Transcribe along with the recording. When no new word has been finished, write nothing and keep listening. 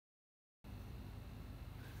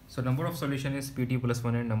So number of solution is pt plus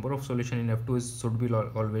 1 and number of solution in f2 should be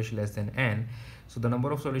always less than n. So the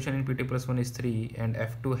number of solution in pt plus 1 is 3 and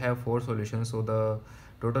f2 have 4 solutions, so the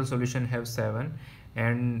total solution have 7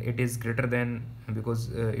 and it is greater than, because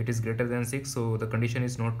it is greater than 6, so the condition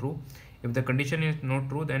is not true. If the condition is not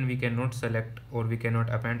true, then we cannot select or we cannot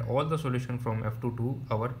append all the solution from f2 to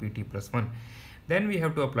our pt plus 1. Then we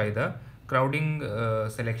have to apply the crowding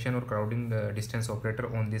selection or crowding distance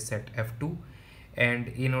operator on this set f2. And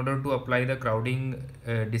in order to apply the crowding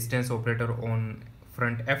distance operator on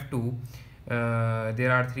front f2,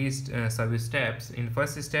 there are three service steps. In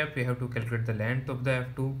first step, we have to calculate the length of the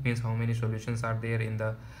f2, means how many solutions are there in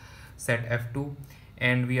the set f2,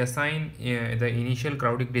 and we assign the initial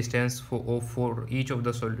crowding distance for each of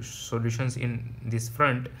the solutions in this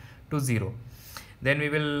front to 0. Then we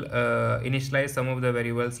will initialize some of the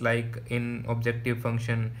variables, like in objective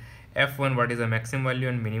function f1 what is the maximum value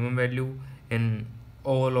and minimum value in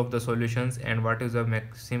all of the solutions, and what is the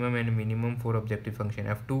maximum and minimum for objective function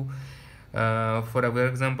f2. For our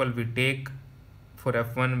example, we take for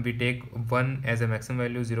f1 we take 1 as a maximum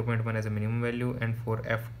value, 0.1 as a minimum value, and for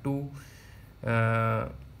f2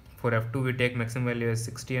 we take maximum value as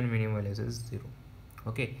 60 and minimum value as 0.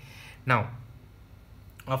 Okay, now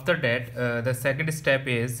after that the second step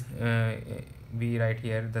is we write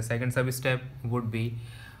here the second service step would be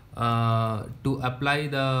to apply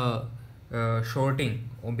the sorting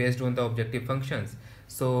based on the objective functions.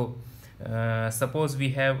 So suppose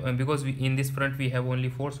we have because in this front we have only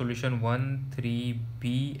 4 solution 1, 3,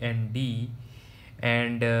 B and D,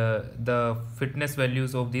 and the fitness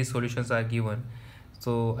values of these solutions are given.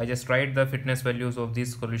 So I just write the fitness values of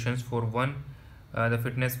these solutions. For 1 the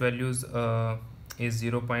fitness values is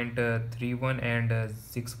 0.31 and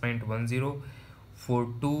 6.10. For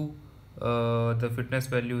 2 the fitness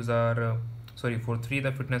values are for 3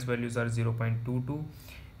 the fitness values are 0.22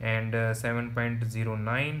 and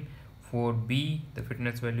 7.09. For B the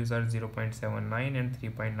fitness values are 0.79 and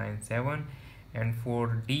 3.97, and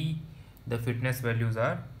for D the fitness values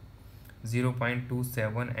are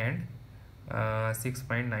 0.27 and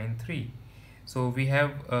 6.93. So we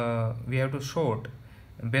have to sort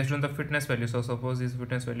based on the fitness value. So suppose this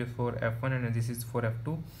fitness value for f1 and this is for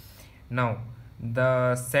f2. Now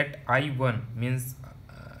the set I1 means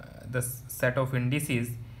the set of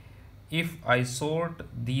indices. If I sort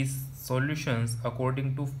these solutions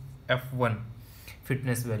according to f1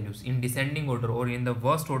 fitness values in descending order or in the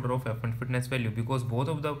worst order of f1 fitness value, because both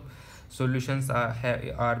of the solutions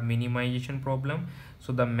are minimization problem,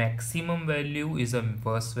 so the maximum value is a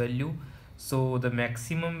worst value. So the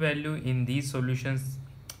maximum value in these solutions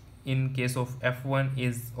in case of f1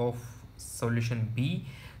 is of solution B,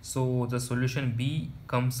 so the solution B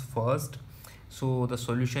comes first. So the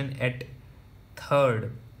solution at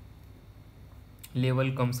third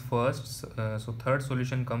level comes first, so third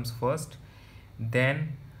solution comes first,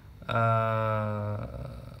 then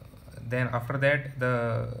after that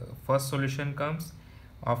the first solution comes.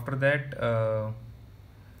 After that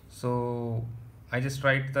so I just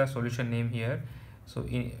write the solution name here. So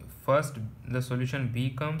first the solution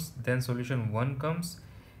B comes, then solution 1 comes,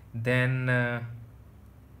 then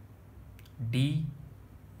D,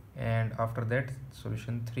 and after that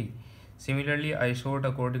solution 3. Similarly I sort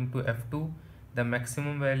according to f2. The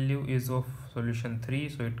maximum value is of solution 3,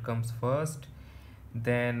 so it comes first,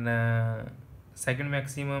 then second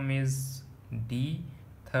maximum is D,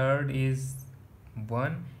 third is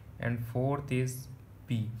 1, and fourth is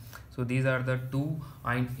B. So these are the two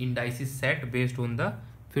indices set based on the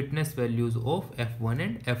fitness values of f1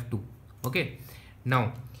 and f2. Okay,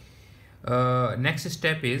 now next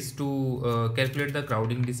step is to calculate the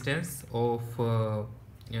crowding distance of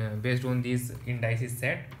based on these indices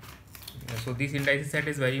set. So this indices set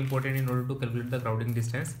is very important in order to calculate the crowding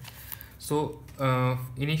distance. So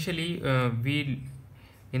initially we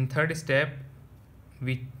in third step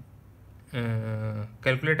we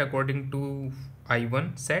calculate according to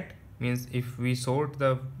I1 set, means if we sort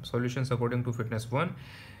the solutions according to fitness 1,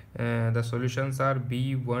 the solutions are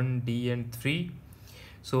B, 1, D and 3.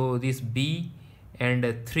 So this B and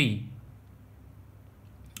 3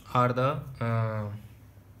 are the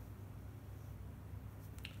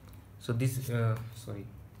so this so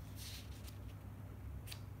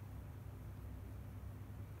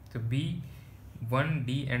B, 1,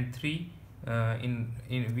 D and 3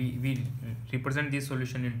 we represent this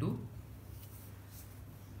solution into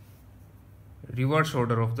reverse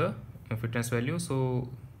order of the fitness value. So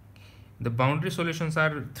the boundary solutions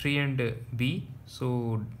are 3 and B,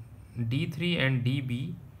 so D3 and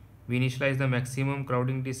DB we initialize the maximum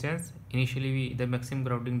crowding distance. Initially the maximum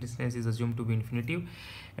crowding distance is assumed to be infinitive,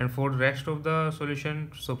 and for the rest of the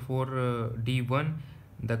solution, so for D1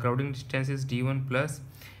 the crowding distance is D1 plus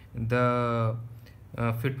the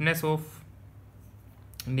fitness of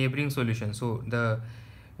neighboring solution. So the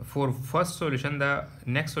for first solution, the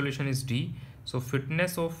next solution is D. So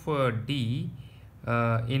fitness of D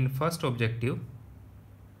in first objective,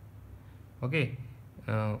 okay,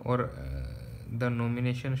 or the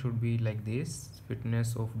nomination should be like this: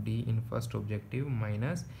 fitness of D in first objective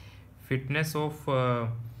minus fitness of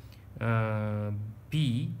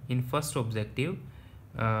B in first objective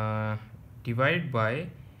divided by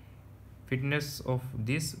fitness of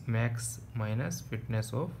this max minus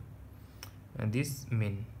fitness of this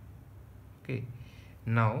min. Okay,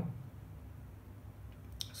 now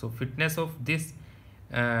so fitness of this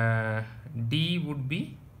D would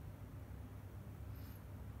be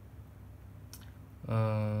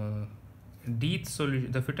Dth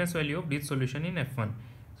solution, the fitness value of Dth solution in F1,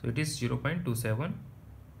 so it is 0.27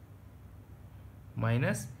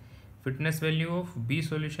 minus fitness value of B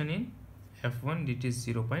solution in F1, it is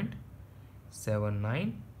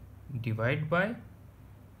 0.79 divided by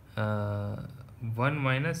 1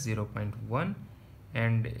 minus 0.1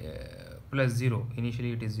 and plus 0.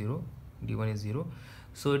 Initially it is 0, D1 is 0,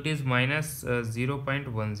 so it is minus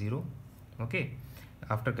 0.10. okay,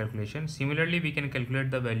 after calculation. Similarly we can calculate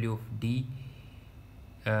the value of D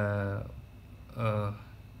so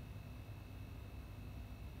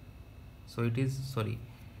it is, sorry,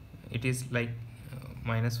 it is like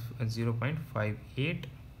minus 0.58.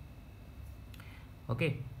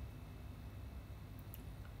 okay,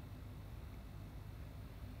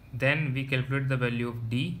 then we calculate the value of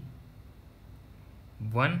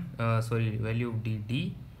value of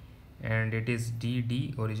DD, and it is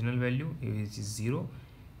DD original value, which is 0,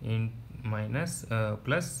 in minus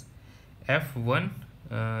plus F1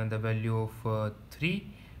 the value of 3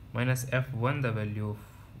 minus F1 the value of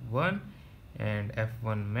 1 and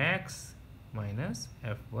F1 max minus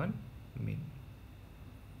F1 min,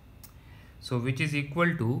 so which is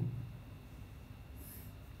equal to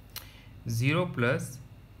 0 plus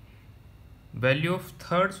value of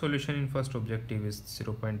third solution in first objective is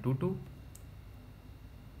 0.22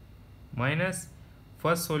 minus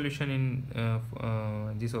first solution in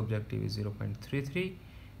this objective is 0.33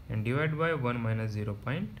 and divided by 1 minus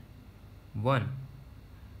 0.1,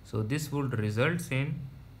 so this would result in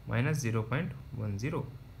minus 0.10.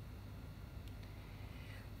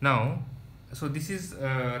 now so this is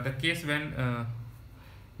the case when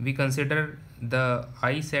we consider the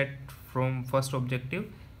I set from first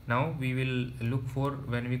objective. Now we will look for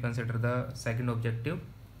when we consider the second objective.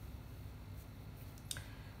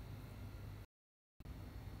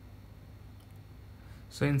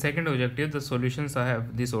 So in second objective the solutions I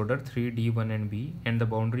have this order 3, D1 and B, and the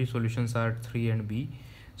boundary solutions are 3 and B.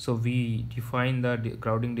 So we define the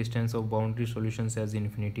crowding distance of boundary solutions as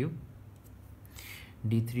infinitive.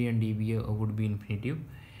 D3 and DB would be infinitive,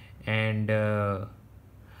 and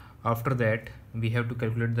after that we have to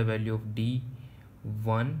calculate the value of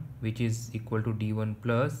D1, which is equal to D1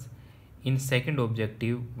 plus in second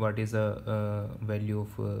objective what is the value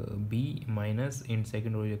of B minus in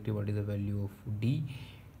second objective what is the value of D,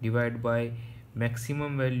 divided by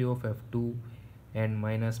maximum value of F2 and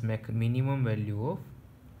minus minimum value of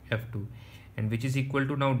F2, and which is equal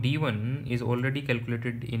to, now D1 is already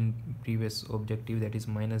calculated in previous objective, that is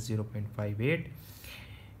minus 0.58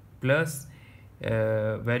 plus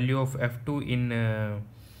value of F2 in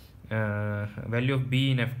value of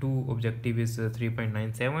B in F2 objective is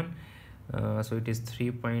 3.97, so it is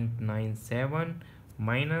 3.97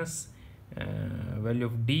 minus value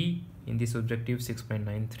of D in this objective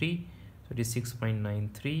 6.93, so it is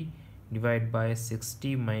 6.93 divided by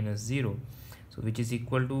 60 minus 0, so which is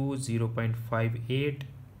equal to 0.58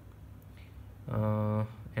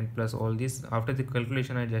 and plus all this. After the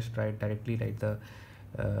calculation I just directly write the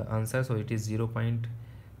answer, so it is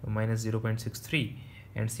minus 0.63,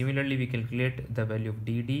 and similarly we calculate the value of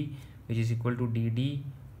DD, which is equal to DD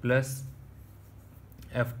plus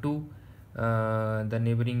F2 the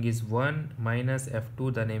neighboring is 1 minus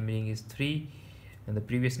F2 the neighboring is 3 and the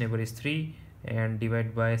previous neighbor is 3, and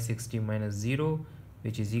divide by 60 minus 0,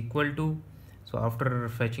 which is equal to, so after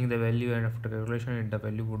fetching the value and after calculation the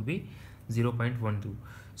value would be 0.12.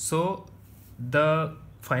 so the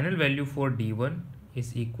final value for D1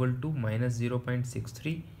 is equal to minus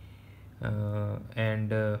 0.63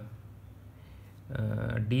 and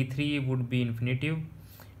D3 would be infinitive,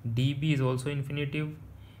 DB is also infinitive,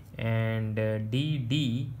 and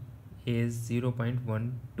DD is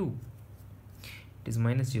 0.12, it is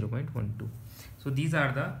minus 0.12. so these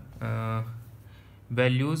are the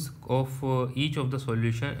values of each of the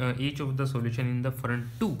solution in the front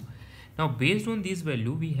two. Now based on this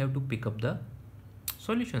value we have to pick up the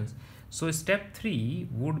solutions. So step 3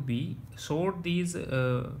 would be sort these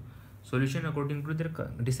solution according to their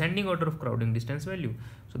descending order of crowding distance value.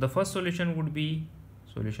 So the first solution would be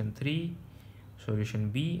solution 3, solution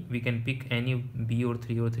B. We can pick any B or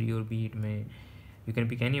 3 or 3 or B. You can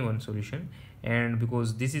pick any one solution, and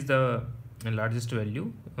because this is the largest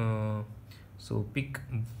value, so pick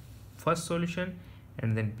first solution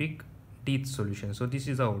and then pick dth solution. So this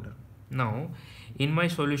is the order. Now in my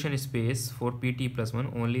solution space for pt plus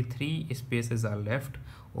 1 only 3 spaces are left,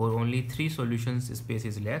 or only 3 solutions space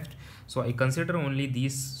is left. So I consider only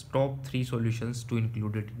these top 3 solutions to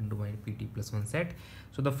include it into my pt plus 1 set.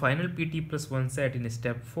 So the final pt plus 1 set in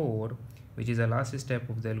step 4, which is the last step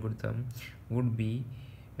of the algorithm, would be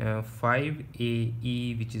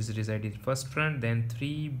 5AE, which is resided first front, then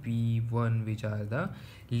 3B1, which are the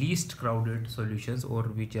least crowded solutions, or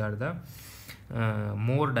which are the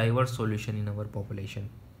more diverse solution in our population.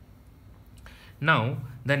 Now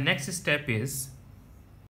the next step is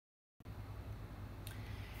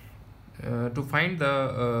to find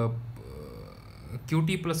the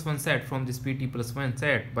QT plus 1 set from this PT plus 1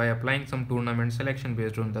 set by applying some tournament selection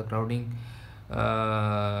based on the crowding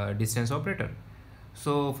distance operator.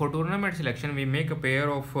 So for tournament selection we make a pair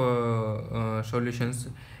of solutions,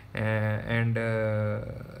 and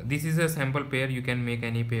this is a sample pair. You can make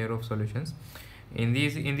any pair of solutions. In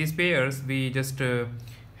these pairs we just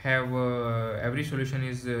have every solution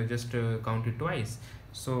is just counted twice.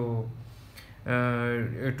 So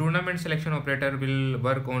a tournament selection operator will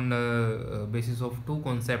work on the basis of two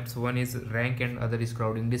concepts. One is rank and other is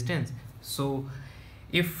crowding distance. So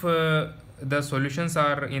if the solutions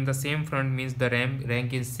are in the same front, means the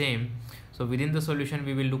rank is same, so within the solution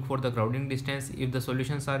we will look for the crowding distance. If the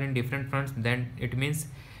solutions are in different fronts, then it means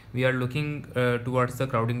we are looking towards the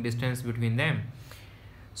crowding distance between them.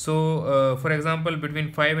 So for example,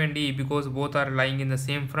 between 5 and E, because both are lying in the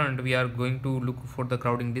same front, we are going to look for the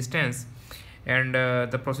crowding distance, and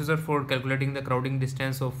the procedure for calculating the crowding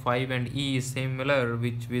distance of 5 and E is similar,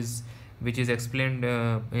 which is explained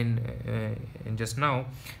in just now.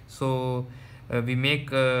 So we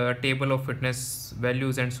make a table of fitness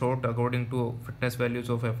values and sort according to fitness values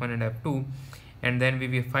of F1 and F2, and then we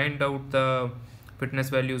will find out the fitness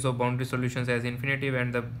values of boundary solutions as infinitive,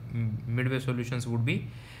 and the midway solutions would be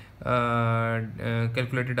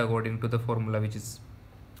calculated according to the formula which is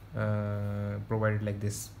provided like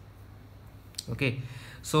this. Okay,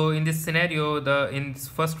 so in this scenario, in this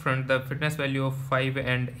first front, the fitness value of 5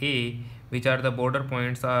 and A, which are the border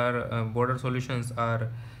points, are border solutions, are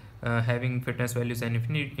having fitness values and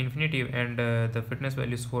infinitive, and the fitness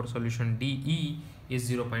values for solution DE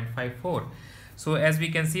is 0.54. So as we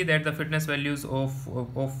can see that the fitness values of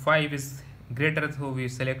 5 is greater, so we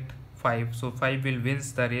select 5. So 5 will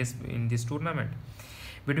wins the race in this tournament.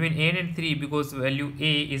 Between A and 3, because value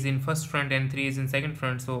A is in first front and 3 is in second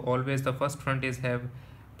front, so always the first front is have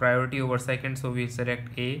priority over second, so we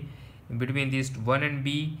select A. Between these 1 and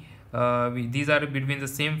B, these are between the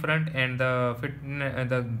same front, and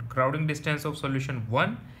the crowding distance of solution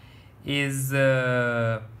 1 is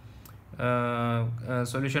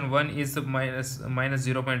solution 1 is minus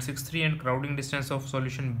 0.63, and crowding distance of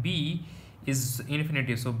solution B is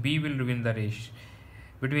infinitive, so B will win the race.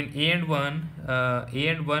 Between A and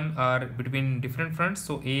 1 are between different fronts,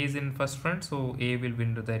 so A is in first front, so A will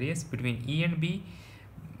win the race. Between E and B,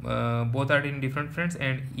 both are in different fronts,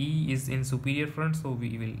 and E is in superior front, so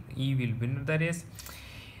E will win the race.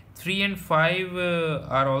 3 and 5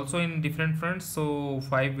 are also in different fronts, so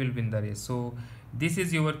 5 will win the race. So this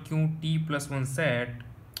is your QT plus 1 set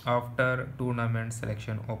after tournament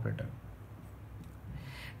selection operator.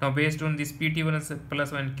 Now based on this PT1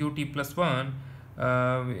 plus 1 QT plus 1,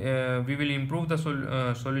 we will improve the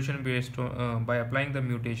solution based on, by applying the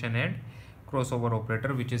mutation and crossover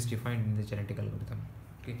operator, which is defined in the genetic algorithm.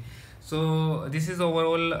 Okay, so this is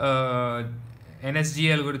overall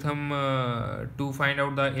NSGA algorithm to find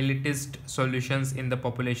out the elitist solutions in the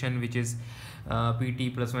population, which is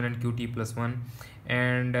PT plus 1 and QT plus 1,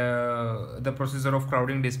 and the procedure of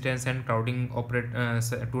crowding distance and crowding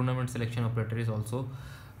tournament selection operator is also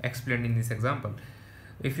explained in this example.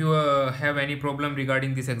 If you have any problem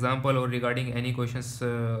regarding this example or regarding any questions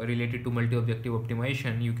related to multi-objective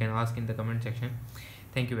optimization, you can ask in the comment section.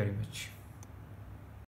 Thank you very much.